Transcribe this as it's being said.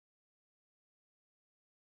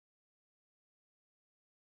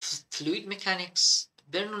Fluid mechanics,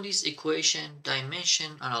 Bernoulli's equation,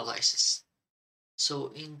 dimension analysis.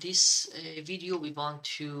 So in this video, we want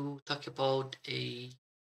to talk about a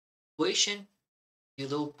equation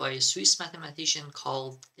developed by a Swiss mathematician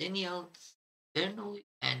called Daniel Bernoulli,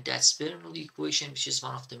 and that's Bernoulli equation, which is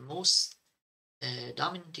one of the most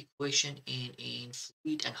dominant equation in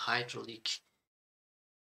fluid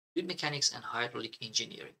mechanics and hydraulic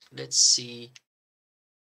engineering. Let's see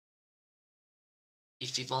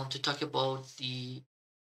if we want to talk about the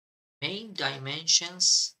main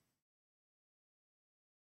dimensions.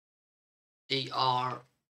 They are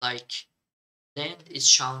like length is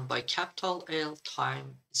shown by capital L,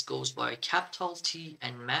 time goes by capital T,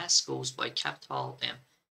 and mass goes by capital M.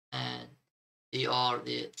 And they are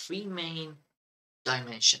the three main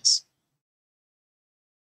dimensions.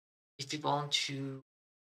 If we want to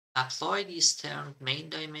apply these main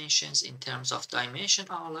dimensions in terms of dimension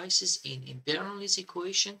analysis in Bernoulli's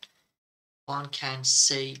equation, one can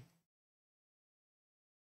say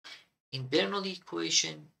in Bernoulli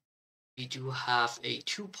equation we do have a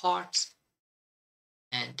two parts,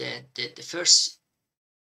 and then the first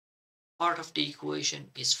part of the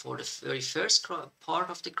equation is for the very first part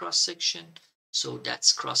of the cross section, so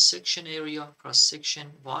that's cross section area, cross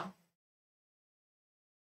section 1,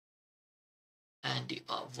 and the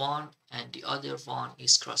one and the other one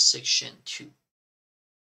is cross section 2,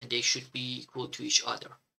 and they should be equal to each other.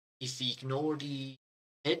 If we ignore the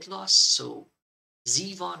head loss, so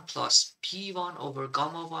z1 plus p1 over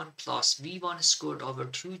gamma 1 plus v1 squared over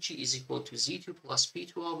 2g is equal to z2 plus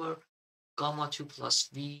p2 over gamma 2 plus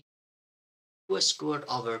v2 squared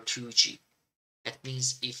over 2g. That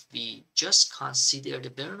means if we just consider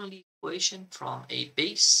the Bernoulli equation from a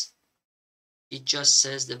base, it just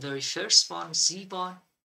says the very first one, z1,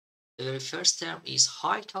 the very first term is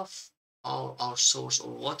height of our source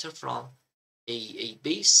or water from a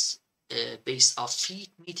base of feet,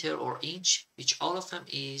 meter, or inch, which all of them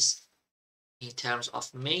is in terms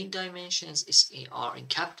of main dimensions are in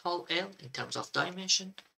capital L in terms of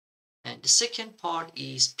dimension. And the second part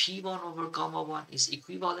is P1 over gamma 1 is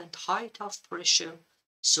equivalent height of pressure.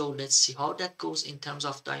 So let's see how that goes in terms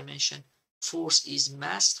of dimension. Force is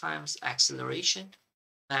mass times acceleration.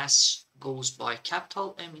 Mass goes by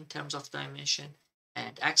capital M in terms of dimension.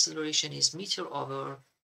 And acceleration is meter over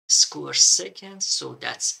square seconds. So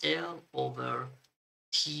that's L over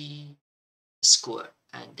T squared.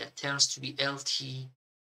 And that turns to be LT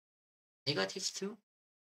negative 2.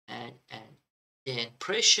 And then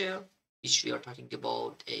pressure, which we are talking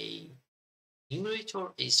about a numerator,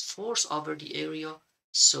 is force over the area.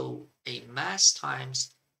 So a mass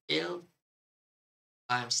times L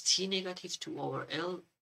times T negative 2 over L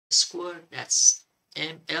squared, that's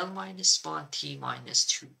L minus 1, T minus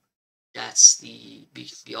 2. That's we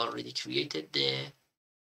already created the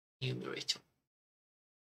numerator.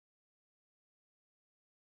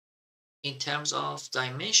 In terms of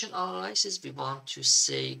dimension analysis, we want to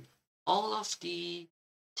say all of the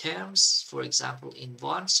terms, for example, in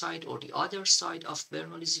one side or the other side of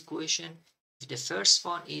Bernoulli's equation. If the first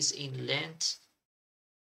one is in length,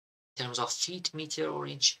 in terms of feet, meter, or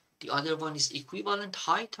inch, the other one is equivalent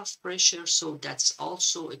height of pressure, so that's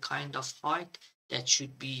also a kind of height that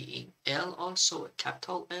should be in L, also a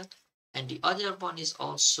capital L. And the other one is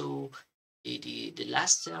also the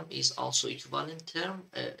last term is also equivalent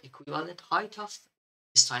height of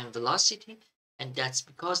this time velocity, and that's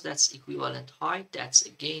because that's equivalent height, that's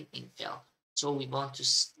again in L. So we want to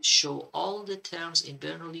show all the terms in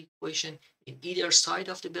Bernoulli equation in either side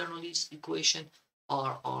of the Bernoulli equation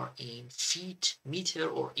are in feet, meter,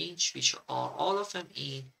 or inch, which are all of them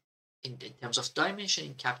in terms of dimension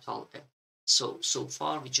in capital L. So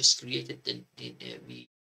far we just created we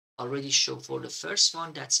already show for the first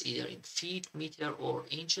one that's either in feet, meter, or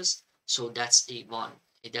inches. So that's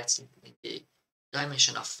that's in the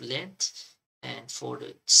dimension of length. And for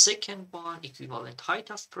the second one, equivalent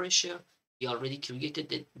height of pressure, we already created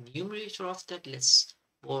the numerator of that. Let's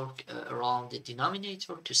work around the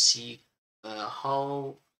denominator to see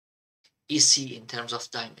how easy in terms of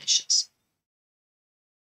dimensions.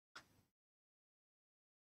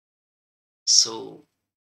 So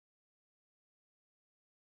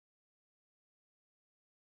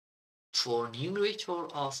for numerator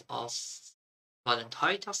of equivalent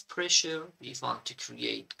height of pressure, we want to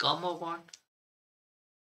create gamma 1.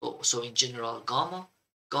 So in general,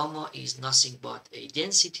 gamma is nothing but a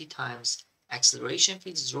density times acceleration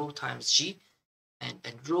field, rho times g,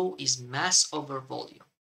 and rho is mass over volume,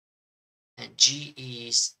 and g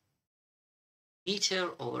is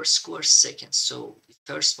meter over square second. So the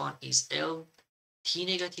first one is L T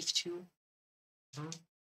negative 2.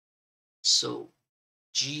 So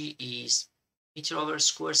G is meter over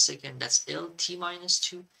square second, that's LT minus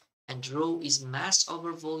 2, and rho is mass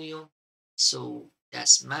over volume. So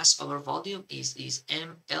that's mass over volume is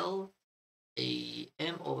ml, a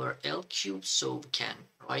m over l cubed, so we can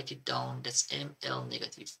write it down, that's ml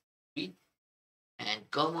negative 3,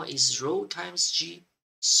 and gamma is rho times G,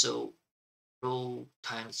 so rho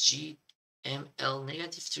times G, ml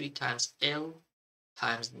negative 3 times L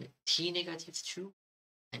times T negative 2,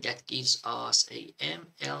 and that gives us a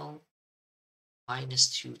ml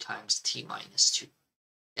minus 2 times T minus 2.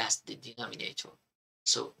 That's the denominator.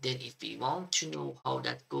 So then if we want to know how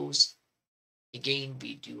that goes, again,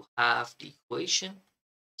 we do have the equation.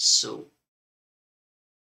 So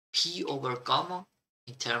P over gamma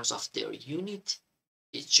in terms of their unit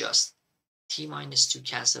is just T minus 2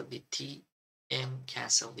 cancel with T, M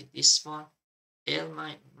cancel with this one, L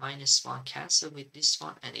minus 1 cancel with this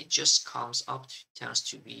one, and it just comes up to, turns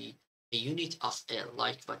to be a unit of L,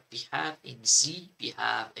 like what we have in Z. We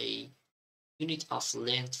have a unit of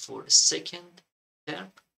length for the second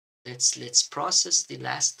term. Let's process the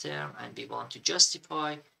last term, and we want to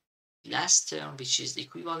justify the last term, which is the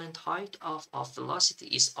equivalent height of velocity,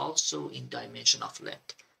 is also in dimension of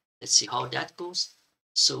length. Let's see how that goes.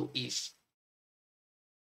 So if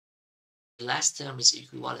the last term is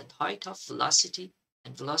equivalent height of velocity,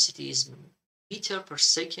 and velocity is meter per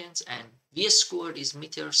second, and v squared is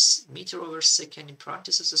meter over second in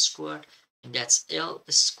parentheses squared, and that's L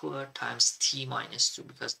squared times T minus 2,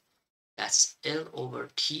 because that's L over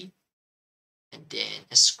T, and then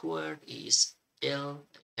a squared is L,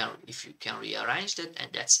 if you can rearrange that,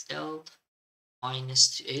 and that's L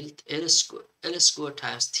minus L squared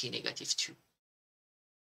times T negative 2,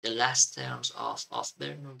 the last terms of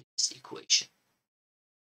Bernoulli's equation.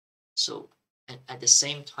 So, and at the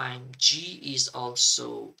same time, G is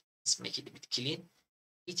also, let's make it a bit clean,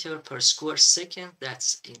 meter per square second.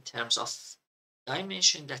 That's in terms of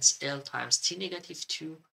dimension, that's L times T negative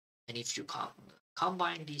 2. And if you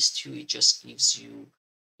combine these two, it just gives you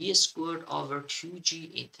V squared over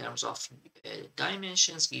 2G in terms of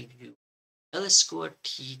dimensions, give you L squared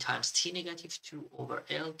T times T negative 2 over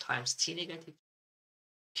L times T negative.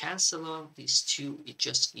 Cancel out these two, it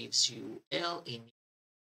just gives you L in.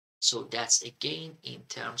 So that's again in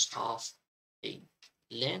terms of a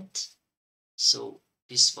length. So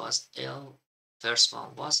this was L, first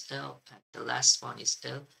one was L, and the last one is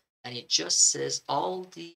L. And it just says all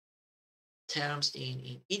the terms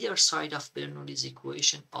in either side of Bernoulli's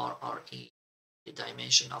equation are in the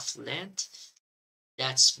dimension of length.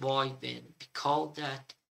 That's why when we call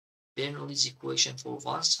that Bernoulli's equation for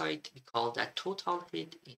one side, we call that total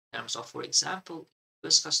head in terms of, for example,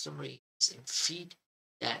 US customary is in feet,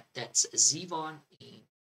 that's Z1 in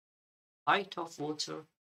height of water,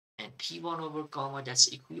 and P1 over gamma, that's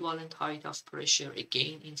equivalent height of pressure,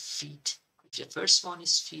 again in feet. If the first one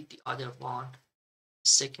is feet, the other one,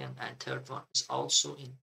 second and third one is also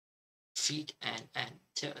in feet, and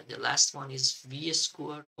the last one is V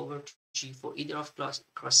squared over G for either of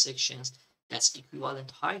cross sections. That's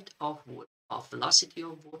equivalent height of velocity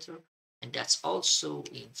of water, and that's also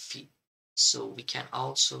in feet. So we can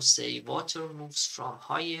also say water moves from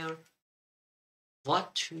higher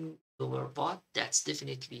watt to lower watt. That's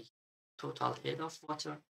definitely total head of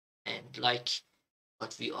water. And like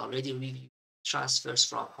what we already reviewed, transfers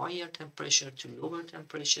from higher temperature to lower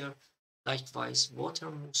temperature. Likewise,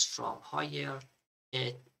 water moves from higher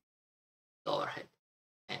head to lower head.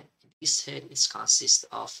 And this head is consists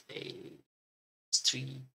of a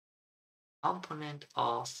three component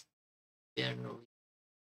of Bernoulli,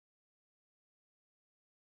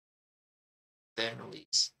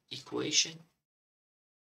 Bernoulli's equation.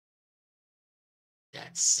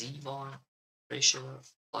 That's Z1, pressure,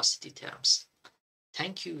 velocity terms.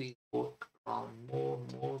 Thank you. We work on more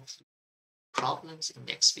problems in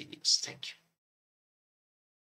next videos. Thank you.